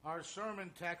Our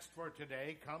sermon text for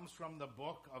today comes from the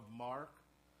book of Mark,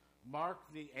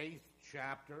 the 8th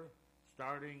chapter,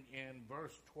 starting in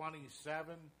verse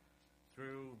 27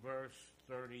 through verse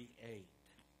 38.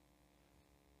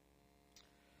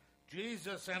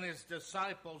 Jesus and his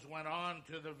disciples went on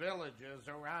to the villages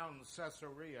around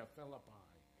Caesarea Philippi.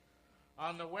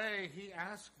 On the way, he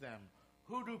asked them,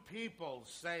 "Who do people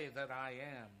say that I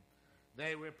am?"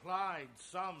 They replied,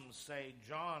 "Some say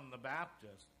John the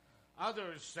Baptist,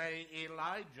 others say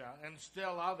Elijah, and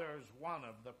still others one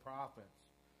of the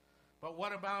prophets." "But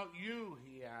what about you?"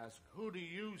 he asked. "Who do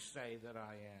you say that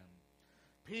I am?"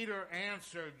 Peter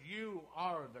answered, "You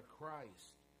are the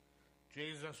Christ."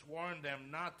 Jesus warned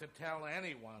them not to tell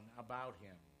anyone about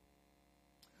him.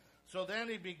 So then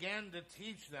he began to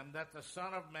teach them that the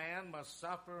Son of Man must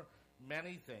suffer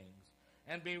many things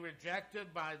and be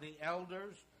rejected by the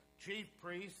elders, chief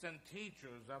priests, and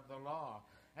teachers of the law,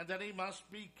 and that he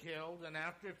must be killed and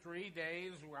after 3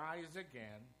 days rise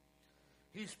again.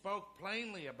 He spoke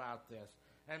plainly about this,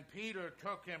 and Peter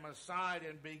took him aside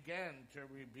and began to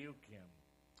rebuke him.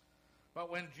 But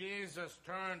when Jesus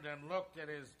turned and looked at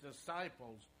his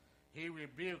disciples, he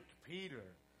rebuked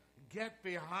Peter. "Get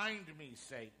behind me,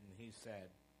 Satan," he said.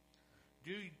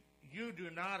 You do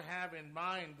not have in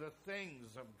mind the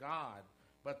things of God,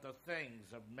 but the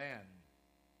things of men."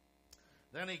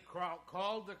 Then he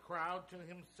called the crowd to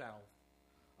himself,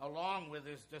 along with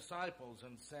his disciples,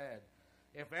 and said,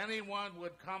 "If anyone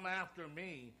would come after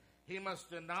me, he must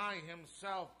deny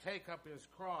himself, take up his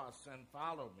cross, and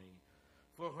follow me.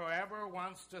 For whoever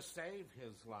wants to save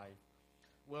his life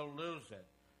will lose it.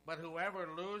 But whoever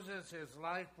loses his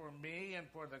life for me and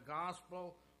for the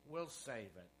gospel will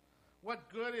save it. What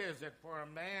good is it for a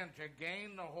man to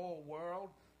gain the whole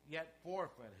world, yet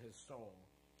forfeit his soul?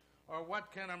 Or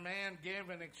what can a man give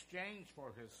in exchange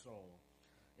for his soul?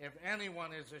 If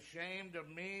anyone is ashamed of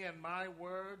me and my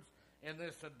words in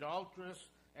this adulterous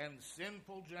and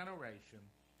sinful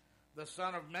generation, the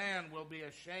Son of Man will be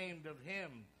ashamed of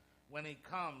him when he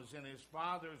comes in his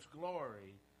Father's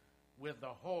glory with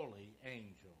the holy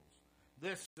angels."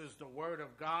 This is the word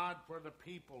of God for the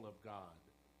people of God.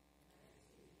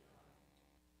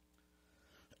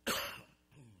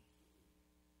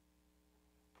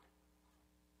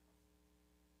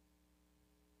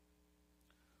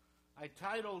 I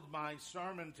titled my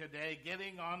sermon today,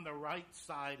 "Getting on the Right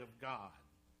Side of God."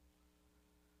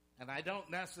 And I don't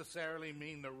necessarily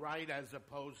mean the right as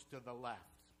opposed to the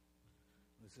left.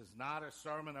 This is not a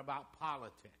sermon about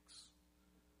politics.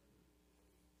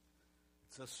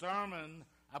 It's a sermon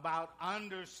about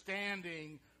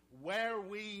understanding where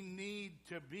we need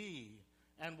to be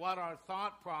and what our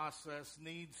thought process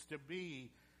needs to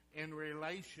be in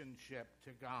relationship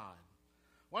to God.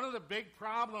 One of the big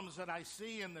problems that I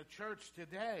see in the church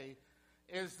today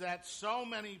is that so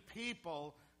many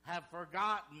people have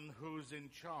forgotten who's in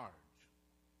charge.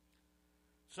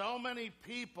 So many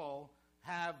people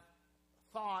have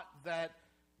thought that,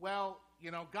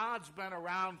 God's been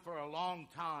around for a long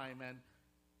time and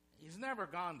he's never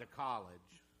gone to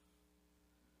college.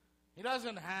 He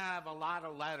doesn't have a lot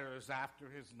of letters after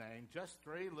his name, just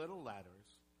 3 little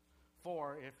letters,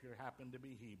 4 if you happen to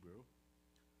be Hebrew.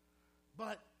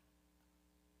 But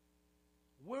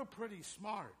we're pretty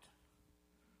smart.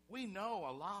 We know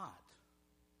a lot.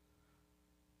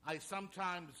 I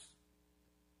sometimes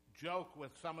joke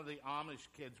with some of the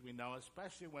Amish kids we know,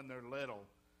 especially when they're little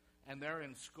and they're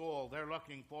in school. They're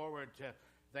looking forward to,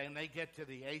 then they get to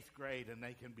the 8th grade and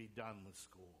they can be done with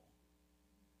school.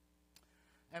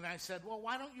 And I said, "Well,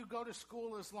 why don't you go to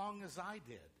school as long as I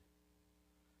did?"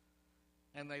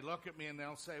 And they look at me and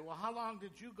they'll say, "Well, how long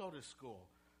did you go to school?"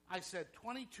 I said,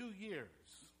 22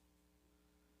 years.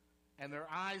 And their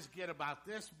eyes get about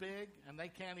this big and they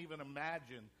can't even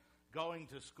imagine going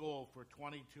to school for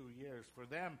 22 years. For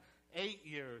them, 8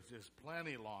 years is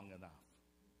plenty long enough.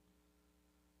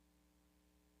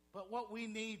 But what we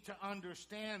need to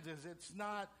understand is it's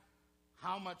not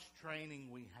how much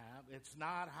training we have. It's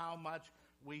not how much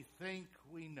we think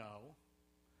we know.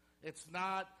 It's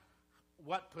not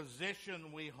what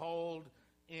position we hold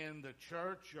in the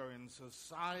church or in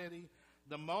society.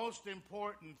 The most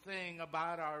important thing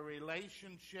about our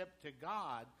relationship to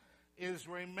God is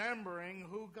remembering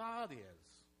who God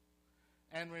is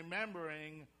and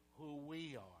remembering who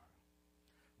we are.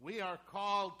 We are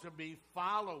called to be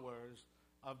followers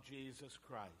of Jesus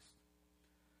Christ.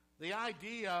 The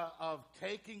idea of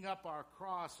taking up our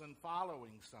cross and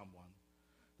following someone,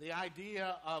 the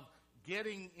idea of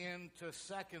getting into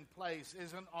second place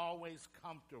isn't always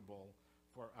comfortable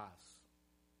for us.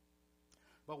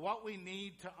 But what we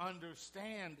need to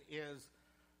understand is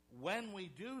when we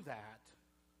do that,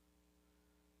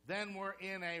 then we're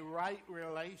in a right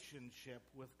relationship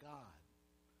with God.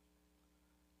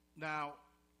 Now,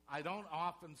 I don't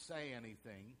often say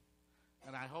anything,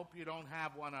 and I hope you don't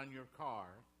have one on your car,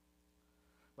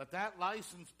 but that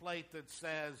license plate that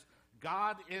says,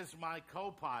 God is my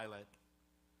co-pilot,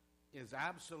 is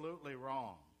absolutely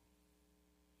wrong.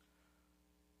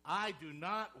 I do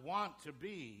not want to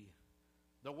be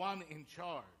the one in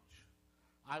charge.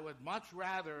 I would much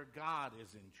rather God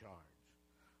is in charge.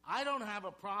 I don't have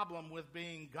a problem with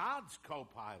being God's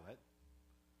co-pilot,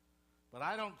 but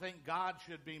I don't think God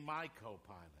should be my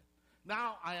co-pilot.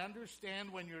 Now, I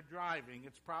understand when you're driving,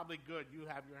 it's probably good you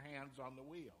have your hands on the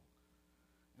wheel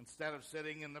instead of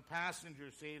sitting in the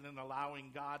passenger seat and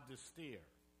allowing God to steer.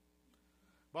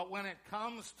 But when it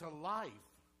comes to life,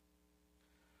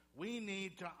 we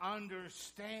need to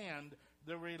understand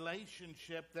the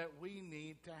relationship that we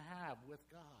need to have with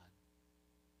God.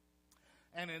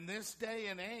 And in this day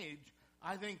and age,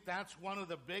 I think that's one of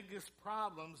the biggest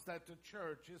problems that the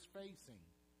church is facing,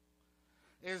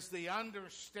 is the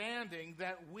understanding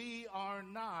that we are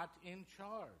not in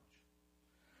charge,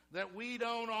 that we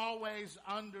don't always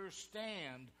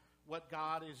understand what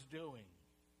God is doing.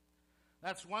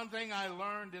 That's one thing I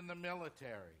learned in the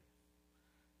military,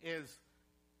 is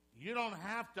you don't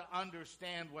have to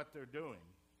understand what they're doing,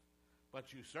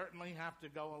 but you certainly have to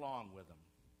go along with them.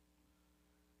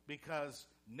 Because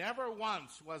never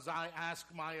once was I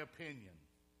asked my opinion.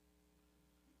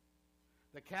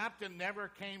 The captain never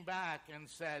came back and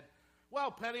said,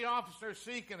 well, Petty Officer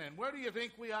Seekinen, where do you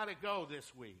think we ought to go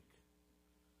this week?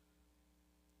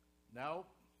 No.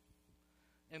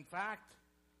 In fact,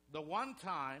 the one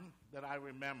time that I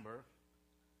remember,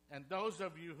 and those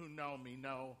of you who know me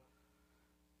know,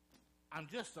 I'm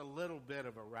just a little bit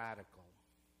of a radical.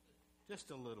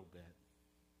 Just a little bit.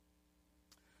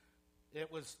 It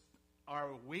was our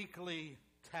weekly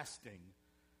testing,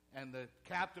 and the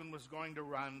captain was going to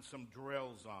run some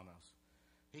drills on us.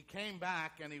 He came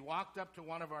back, and he walked up to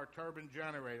one of our turbine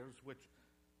generators, which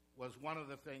was one of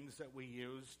the things that we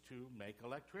used to make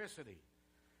electricity.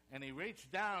 And he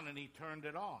reached down, and he turned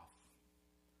it off.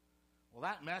 Well,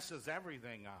 that messes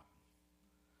everything up.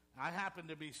 I happened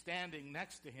to be standing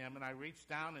next to him, and I reached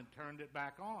down and turned it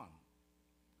back on.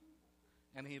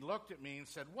 And he looked at me and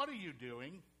said, what are you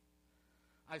doing?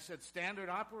 I said, standard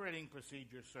operating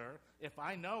procedure, sir. If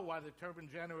I know why the turbine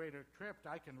generator tripped,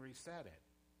 I can reset it.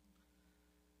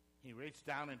 He reached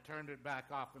down and turned it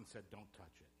back off and said, don't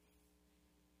touch it.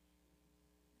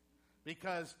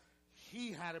 Because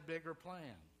he had a bigger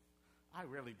plan. I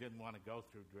really didn't want to go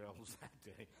through drills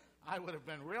that day. I would have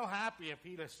been real happy if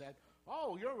he'd have said,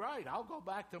 oh, you're right, I'll go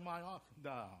back to my office.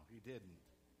 No, he didn't.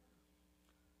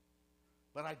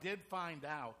 But I did find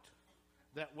out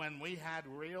that when we had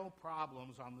real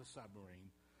problems on the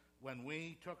submarine, when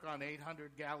we took on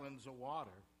 800 gallons of water,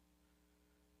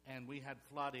 and we had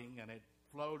flooding, and it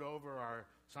flowed over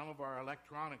some of our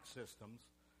electronic systems,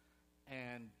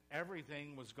 and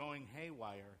everything was going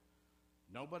haywire,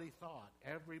 nobody thought.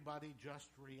 Everybody just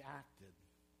reacted.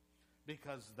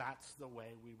 Because that's the way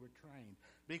we were trained.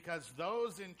 Because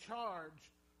those in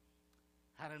charge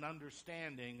had an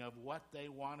understanding of what they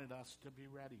wanted us to be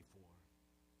ready for.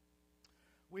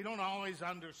 We don't always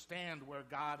understand where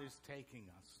God is taking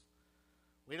us.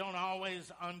 We don't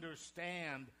always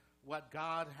understand what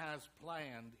God has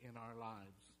planned in our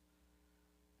lives.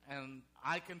 And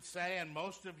I can say, and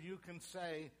most of you can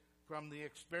say, from the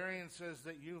experiences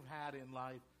that you've had in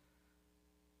life,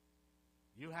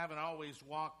 you haven't always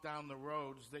walked down the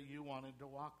roads that you wanted to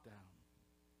walk down.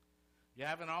 You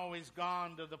haven't always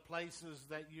gone to the places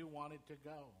that you wanted to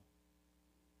go.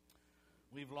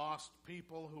 We've lost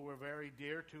people who were very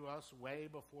dear to us way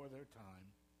before their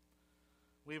time.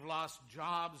 We've lost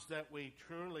jobs that we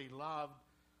truly loved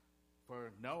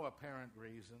for no apparent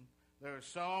reason. There are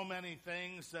so many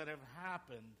things that have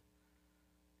happened,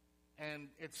 and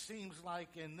it seems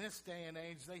like in this day and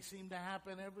age they seem to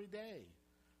happen every day.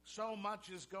 So much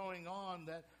is going on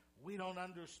that we don't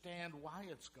understand why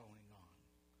it's going on.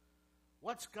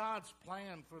 What's God's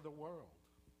plan for the world?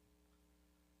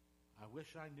 I wish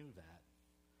I knew that.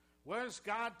 Where's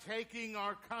God taking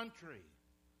our country?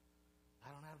 I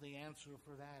don't have the answer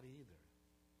for that either.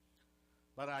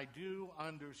 But I do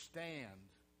understand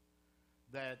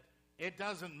that it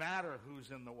doesn't matter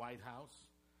who's in the White House.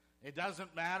 It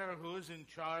doesn't matter who's in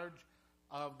charge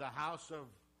of the House of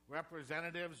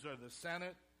Representatives or the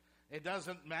Senate. It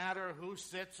doesn't matter who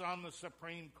sits on the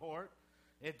Supreme Court.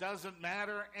 It doesn't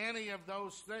matter any of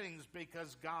those things,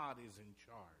 because God is in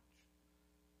charge,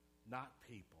 not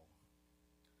people.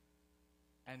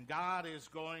 And God is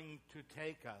going to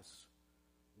take us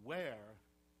where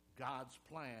God's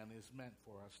plan is meant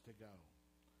for us to go.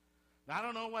 Now, I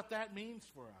don't know what that means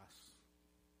for us.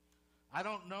 I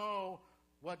don't know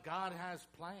what God has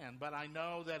planned, but I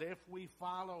know that if we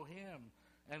follow him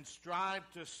and strive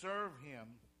to serve him,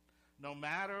 no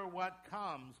matter what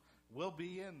comes, we'll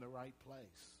be in the right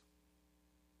place.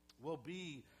 We'll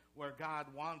be where God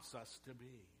wants us to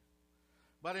be.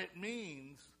 But it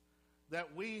means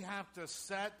that we have to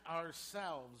set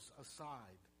ourselves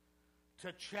aside,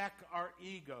 to check our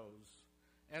egos,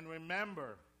 and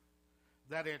remember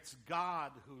that it's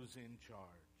God who's in charge.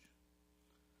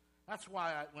 That's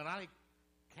why when I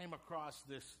came across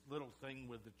this little thing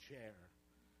with the chair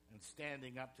and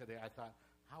standing up today, I thought,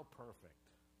 how perfect.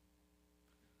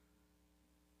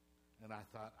 And I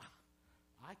thought,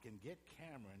 I can get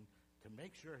Cameron to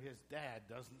make sure his dad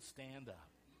doesn't stand up.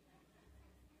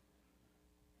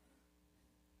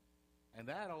 And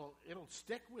it'll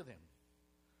stick with him.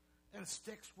 And it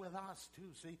sticks with us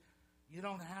too. See, you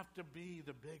don't have to be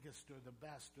the biggest or the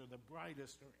best or the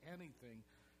brightest or anything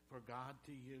for God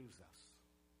to use us.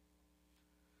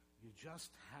 You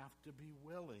just have to be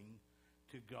willing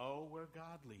to go where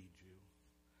God leads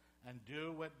you and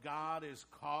do what God is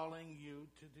calling you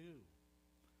to do.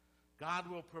 God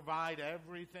will provide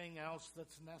everything else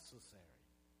that's necessary.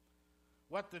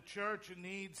 What the church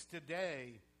needs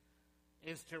today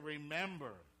is to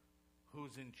remember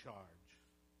who's in charge.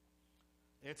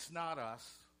 It's not us.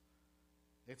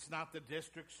 It's not the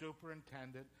district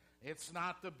superintendent. It's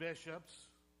not the bishops.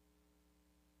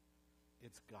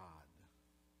 It's God.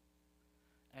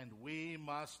 And we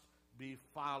must be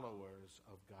followers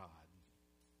of God.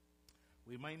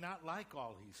 We may not like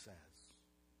all he says.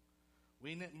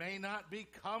 We may not be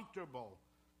comfortable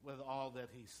with all that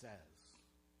he says.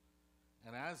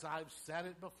 And as I've said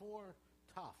it before,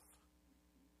 tough.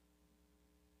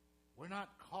 We're not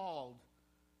called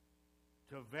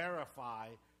to verify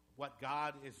what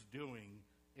God is doing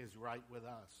is right with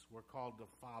us. We're called to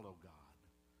follow God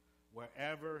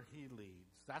wherever he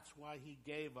leads. That's why he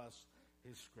gave us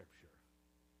his scripture.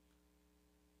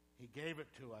 He gave it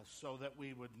to us so that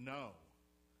we would know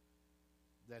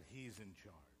that he's in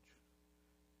charge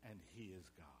and he is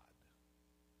God.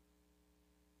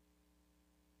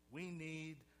 We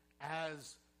need,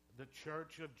 as the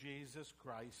Church of Jesus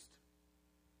Christ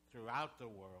throughout the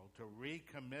world, to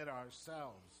recommit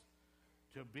ourselves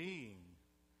to being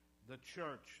the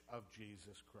Church of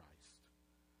Jesus Christ,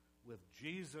 with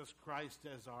Jesus Christ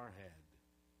as our head,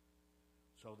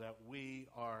 so that we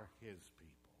are his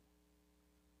people.